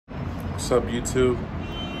What's up, YouTube?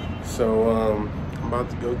 So I'm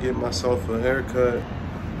about to go get myself a haircut.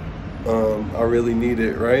 I really need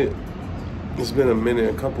it, right? It's been a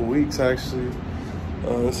minute, a couple weeks actually,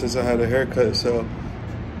 since I had a haircut. So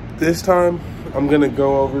this time I'm gonna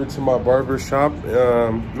go over to my barber shop.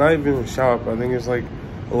 Not even a shop, I think it's like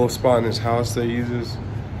a little spot in his house that he uses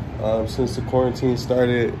since the quarantine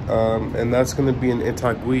started, and that's gonna be in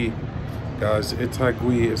Itagui, guys.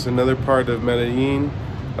 Itagui, it's another part of Medellin,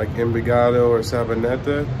 like Envigado or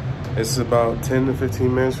Sabaneta. It's about 10 to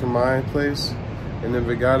 15 minutes from my place in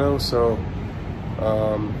Envigado. So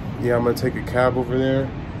yeah, I'm gonna take a cab over there.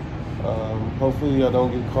 Hopefully I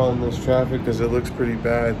don't get caught in this traffic because it looks pretty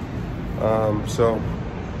bad. So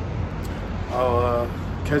I'll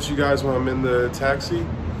catch you guys when I'm in the taxi,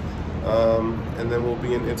 and then we'll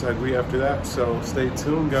be in Itagui after that. So stay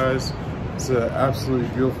tuned, guys. It's an absolutely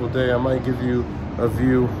beautiful day. I might give you a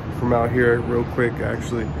view from out here real quick,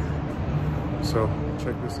 actually. So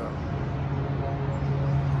check this out.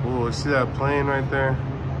 Oh, see that plane right there?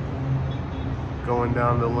 Going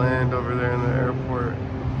down the land over there in the airport.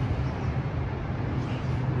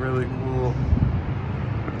 Really cool.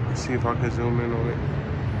 Let's see if I can zoom in on it.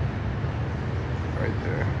 Right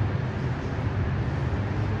there.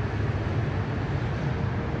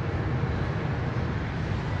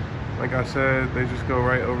 Like I said, they just go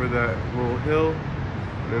right over that little hill,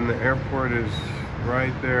 and then the airport is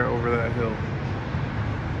right there over that hill.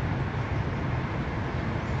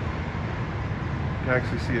 You can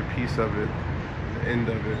actually see a piece of it, the end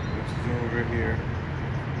of it, which is over here,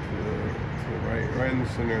 to the right in the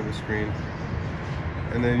center of the screen.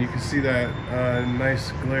 And then you can see that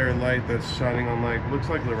nice glare light that's shining on, like, looks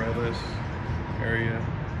like Loretta's area.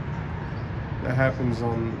 That happens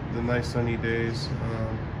on the nice sunny days.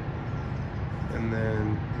 And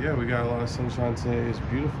then, yeah, we got a lot of sunshine today. It's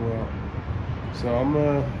beautiful out. So I'm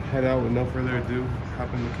gonna head out with no further ado,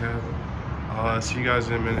 hop in the cab. I'll see you guys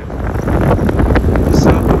in a minute. What's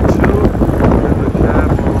up, YouTube? I'm in the cab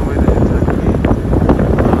all the way to Kentucky.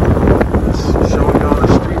 Showing y'all the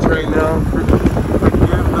streets right now. Forgive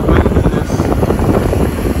the windiness,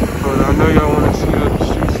 but I know y'all want to see what the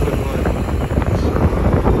streets look like. So,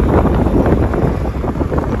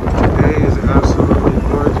 today is absolutely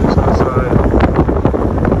gorgeous outside.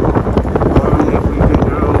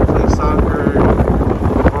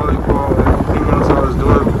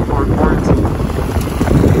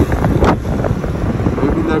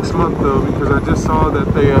 Next month though, because I just saw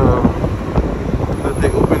that they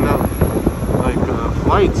opened up like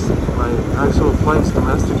flights, like actual flights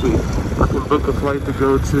domestically. I can book a flight to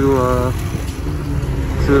go to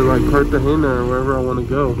like Cartagena or wherever I want to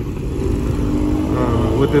go,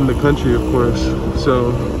 within the country, of course.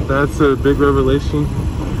 So that's a big revelation.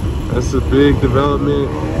 That's a big development.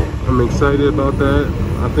 I'm excited about that.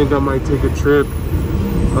 I think I might take a trip,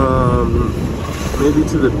 maybe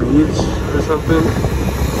to the beach or something.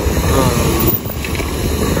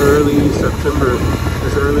 Early September,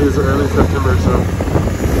 as early as early September, so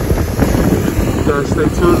you guys stay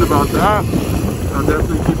tuned about that. I'll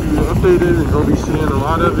definitely keep you updated and you'll be seeing a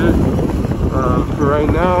lot of it. For right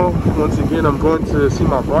now, once again, I'm going to see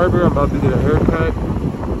my barber. I'm about to get a haircut,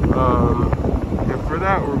 and for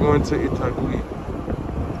that we're going to Itagui.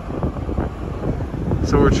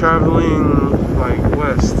 So we're traveling like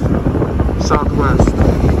west, southwest.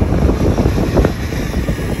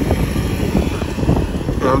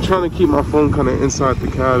 I'm trying to keep my phone kind of inside the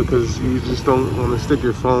cab because you just don't want to stick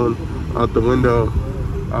your phone out the window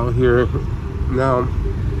out here. Now,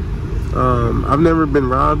 I've never been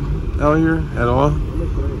robbed out here at all,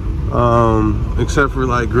 except for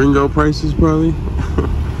like gringo prices probably.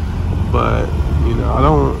 But you know, I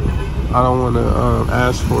don't want to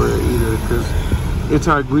ask for it either, because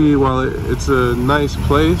Itagui, while it's a nice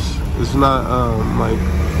place, it's not like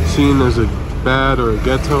seen as a bad or a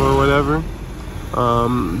ghetto or whatever.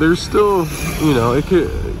 There's still, you know,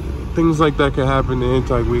 things like that could happen in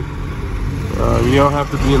Itagui. You don't have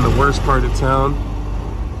to be in the worst part of town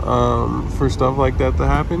for stuff like that to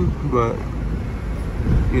happen, but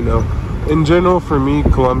you know, in general, for me,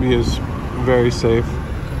 Colombia is very safe.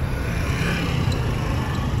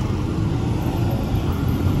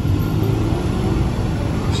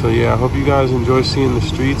 So yeah, I hope you guys enjoy seeing the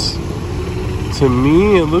streets. To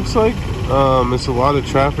me, it looks like it's a lot of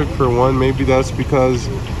traffic for one. Maybe that's because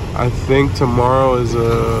I think tomorrow is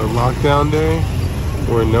a lockdown day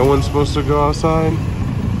where no one's supposed to go outside.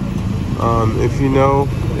 If you know,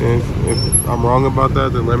 if I'm wrong about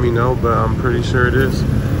that, then let me know, but I'm pretty sure it is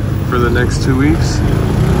for the next 2 weeks.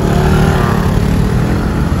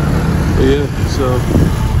 Yeah, so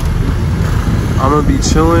I'm gonna be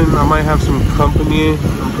chilling. I might have some company.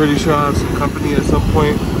 I'm pretty sure I'll have some company at some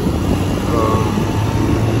point.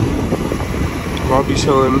 I'll be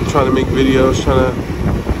chilling, trying to make videos, trying to,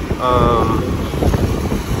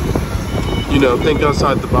 you know, think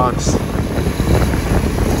outside the box.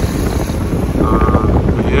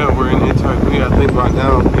 But yeah, we're in Itagui, I think right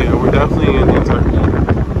now. Yeah, we're definitely in Itagui.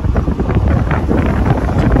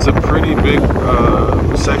 It's a pretty big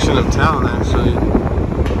section of town, actually.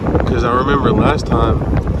 Because I remember last time,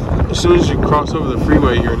 as soon as you cross over the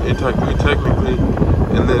freeway, you're in Itagui technically,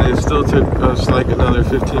 and then it still took us like another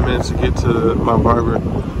 15 minutes to get to my barber.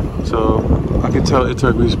 So I can tell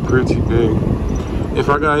Itagui's pretty big. If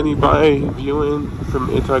I got anybody viewing from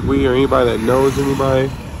Itagui or anybody that knows anybody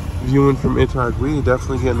viewing from Itagui,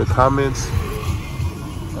 definitely get in the comments.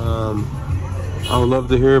 I would love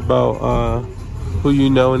to hear about who you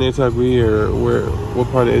know in Itagui or what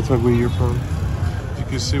part of Itagui you're from. You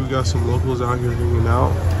can see we got some locals out here hanging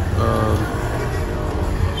out.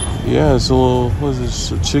 Yeah, it's a little, what is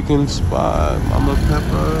this, a chicken spot, Mama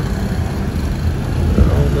Peppa. I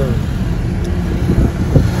don't know.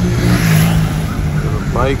 The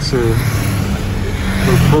bikes are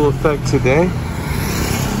in full effect today.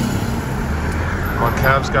 My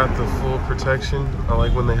cab's got the full protection. I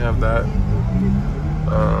like when they have that.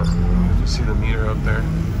 You see the meter up there.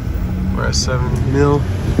 We're at 7 mil.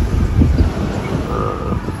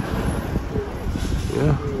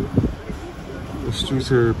 Yeah. The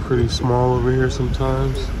streets are pretty small over here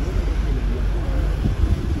sometimes.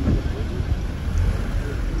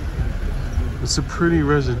 It's a pretty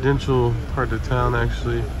residential part of town,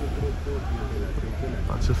 actually.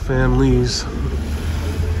 Lots of families.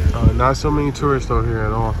 Not so many tourists out here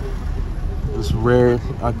at all. It's rare,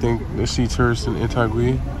 I think, to see tourists in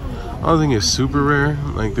Itagui. I don't think it's super rare.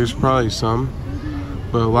 Like, there's probably some,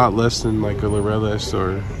 but a lot less than like a Laureles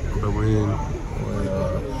or Berlin or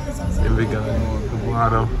Envigado or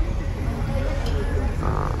Poblado.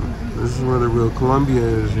 This is where the real Colombia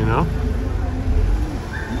is, you know?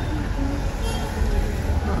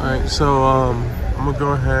 Alright, so I'm gonna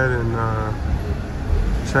go ahead and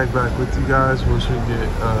check back with you guys once we get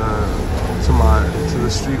to the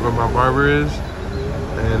street where my barber is.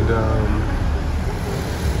 And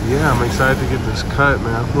yeah, I'm excited to get this cut,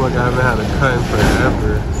 man. I feel like I haven't had a cut in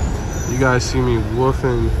forever. You guys see me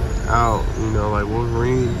woofing out, you know, like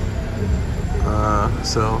Wolverine.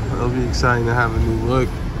 So it'll be exciting to have a new look.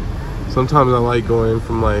 Sometimes I like going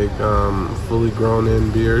from like fully grown in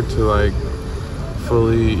beard to like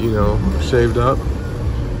fully, you know, shaved up.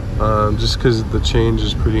 Just because the change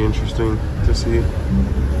is pretty interesting to see.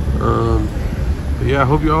 But yeah, I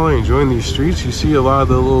hope you all are enjoying these streets. You see a lot of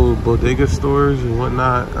the little bodega stores and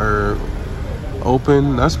whatnot are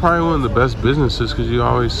open. That's probably one of the best businesses because you're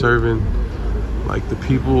always serving like the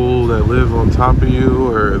people that live on top of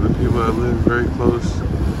you or the people that live very close.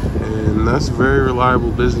 And that's a very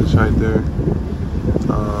reliable business right there.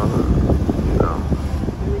 You know,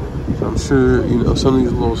 so I'm sure, you know, some of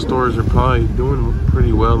these little stores are probably doing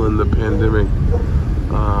pretty well in the pandemic.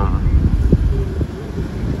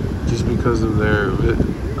 Just because of their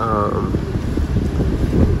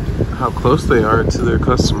how close they are to their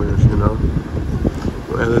customers, you know,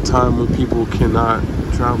 at a time when people cannot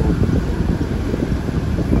travel.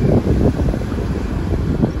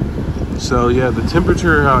 So yeah, the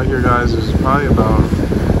temperature out here, guys, is probably about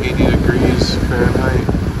 80 degrees Fahrenheit.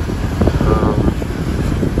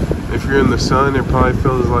 If you're in the sun, it probably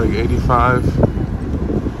feels like 85,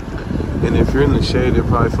 and if you're in the shade, it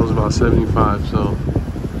probably feels about 75. So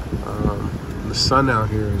the sun out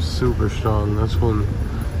here is super strong. That's one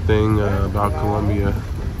thing about Colombia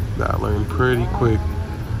that I learned pretty quick,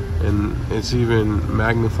 and it's even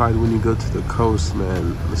magnified when you go to the coast,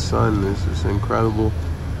 man. The sun is just incredible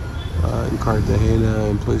in Cartagena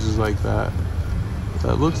and places like that.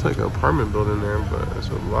 That looks like an apartment building there, but there's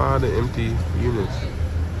a lot of empty units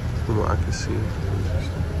from what I can see.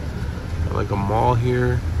 Got like a mall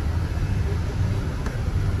here.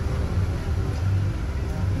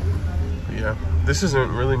 Yeah, this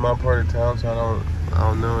isn't really my part of town, so I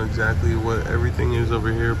don't know exactly what everything is over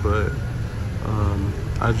here, but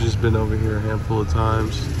I've just been over here a handful of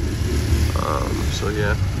times. So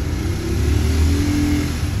yeah.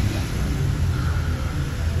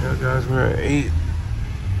 Yeah, guys, we're at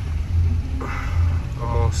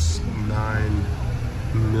almost 9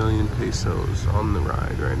 million pesos on the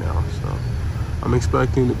ride right now. So I'm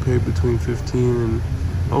expecting to pay between 15 and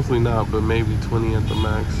hopefully not, but maybe 20 at the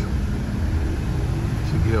max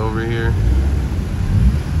to get over here.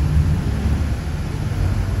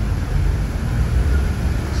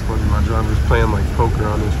 It's funny, my driver's playing like poker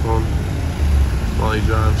on his phone while he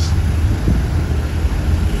drives.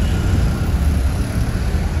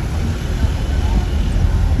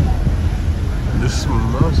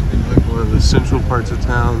 central parts of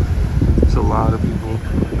town, there's a lot of people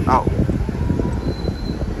out.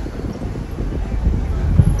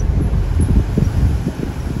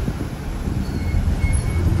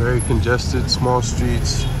 Very congested, small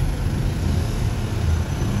streets.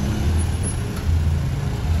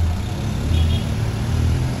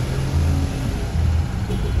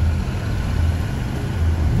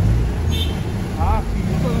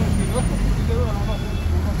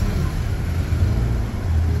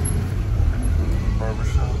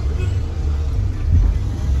 Barbershop.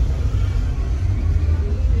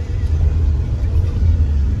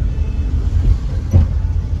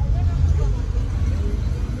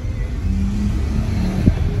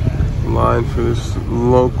 Line for this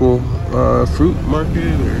local fruit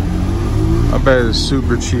market, or I bet it's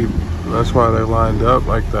super cheap. That's why they're lined up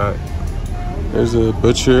like that. There's a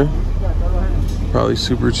butcher, probably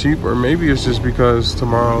super cheap, or maybe it's just because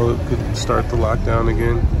tomorrow it could start the lockdown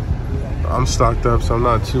again. I'm stocked up, so I'm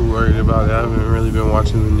not too worried about it. I haven't really been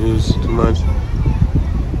watching the news too much,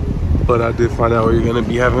 but I did find out we're gonna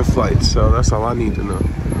be having flights, so that's all I need to know.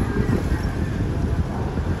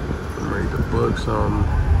 I'm ready to book some.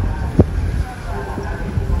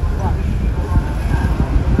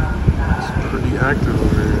 Active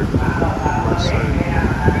over here.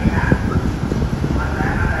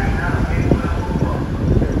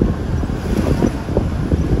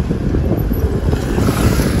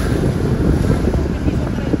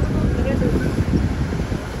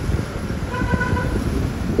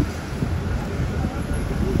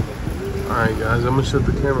 Alright guys, I'm gonna shut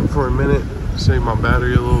the camera for a minute, save my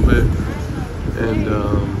battery a little bit, and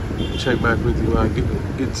check back with you when I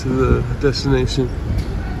get to the destination.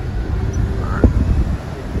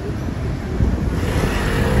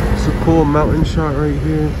 Cool mountain shot right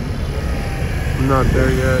here. I'm not there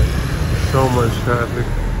yet. So much traffic,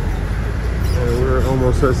 and we're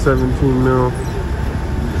almost at 17 mil.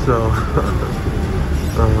 So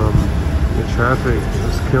the traffic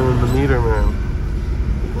is killing the meter, man.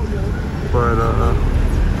 But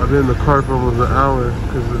I've been in the car for almost an hour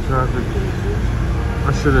because of the traffic.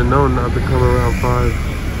 I should have known not to come around 5.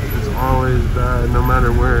 It's always bad, no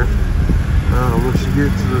matter where. Once you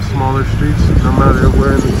get to the smaller streets, no matter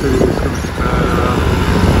where in the city, it's going to be bad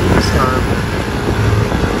this time.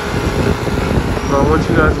 So I want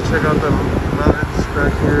you guys to check out the mountains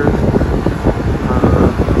back here.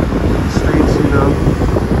 Streets, you know,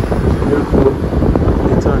 it's beautiful.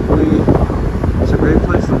 Itagui. It's a great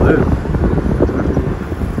place to live.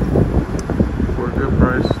 For a good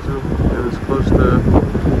price too, and it's close to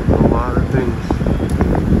a lot of things.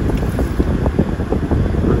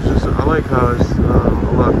 I like how it's a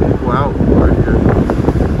lot of people out right here. I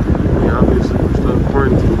mean, obviously we're still in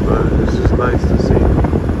quarantine, but it's just nice to see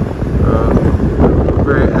a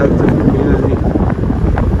very active community.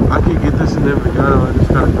 I could get this in Envigado, I just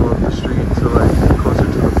gotta go up the street to like closer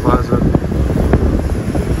to the plaza. I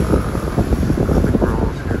think we're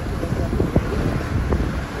almost here.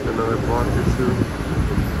 Another block or two.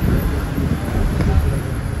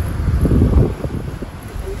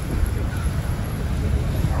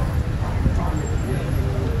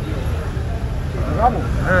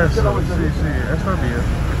 Eso, sí, eso es bien.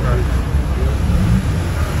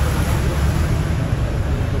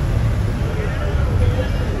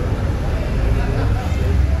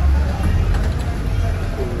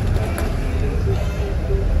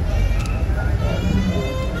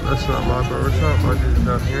 That's not my barbershop, mine is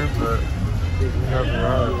down here, but we have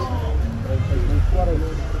rides.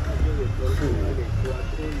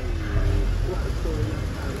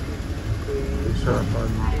 Just trying to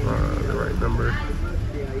find the right number.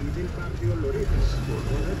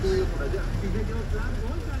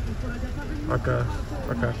 Acá.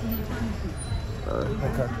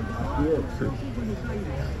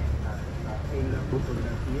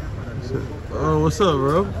 Oh, what's up,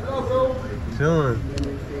 bro? Chilling.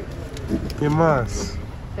 ¿Qué más?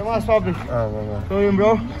 ¿Qué más, papi? Ah, bueno. ¿Todo bien,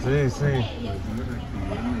 bro? Sí, sí.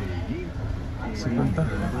 ¿Sí cuenta?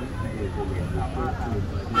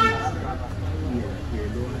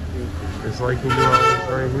 It's like you do all this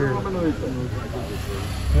right here.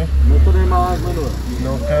 ¿Qué? No tiene más menudo.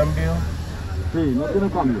 No cambio. Sí, no tiene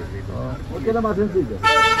cambio. ¿No quiere más sencillo?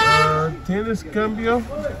 ¿Tienes cambio?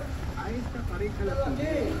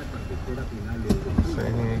 Sí,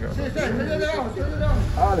 here you go.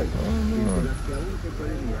 Dale.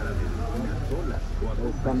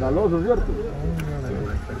 Escandaloso, ¿cierto?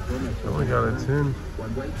 Oh, we got a 10.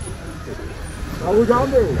 ¿Está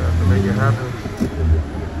buscando? Have to make it happen.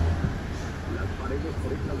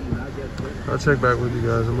 I'll check back with you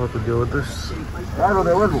guys. I'm about to deal with this. Claro,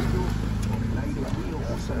 devuelvo.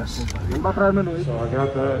 ¿Quién va a traer menú? So I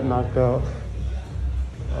got that knocked out.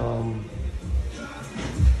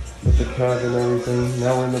 with the cab and everything.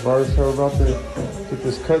 Now we're in the barber shop. We're about to get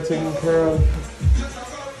this cut taken care of.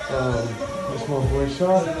 This is my boy's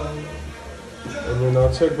shop. And then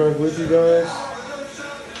I'll check back with you guys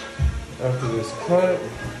after this cut.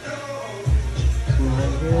 See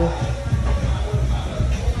right here.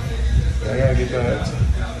 I gotta get that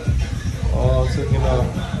all taken off.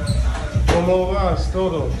 ¿Cómo vas?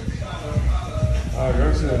 Todo. Ah,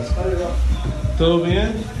 gracias. ¿Todo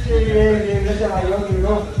bien?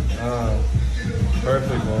 Ah,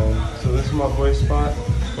 perfect, man. So this is my boy spot,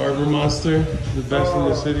 Barber Monster, the best in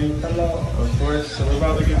the city, of course. So we're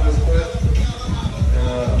about to get this cut,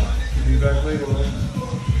 and be back later, man.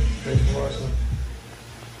 Thanks for watching.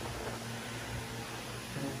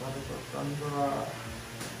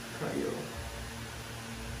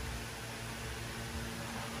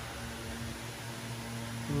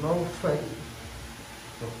 No fade.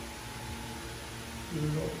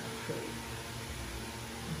 No fade.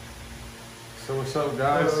 So what's up,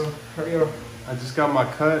 guys? I just got my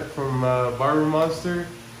cut from Barber Monster.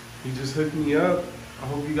 He just hooked me up. I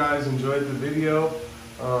hope you guys enjoyed the video.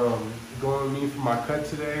 Going with me for my cut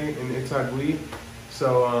today in Itagui.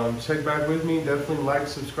 So check back with me. Definitely like,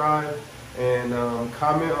 subscribe, and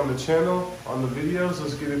comment on the channel, on the videos.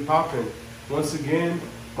 Let's get it popping. Once again,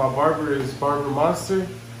 my barber is Barber Monster.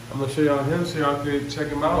 I'm gonna show y'all him so y'all can check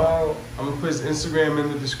him out. I'm gonna put his Instagram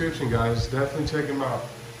in the description, guys. Definitely check him out.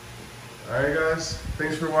 All right, guys.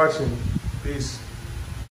 Thanks for watching. Peace.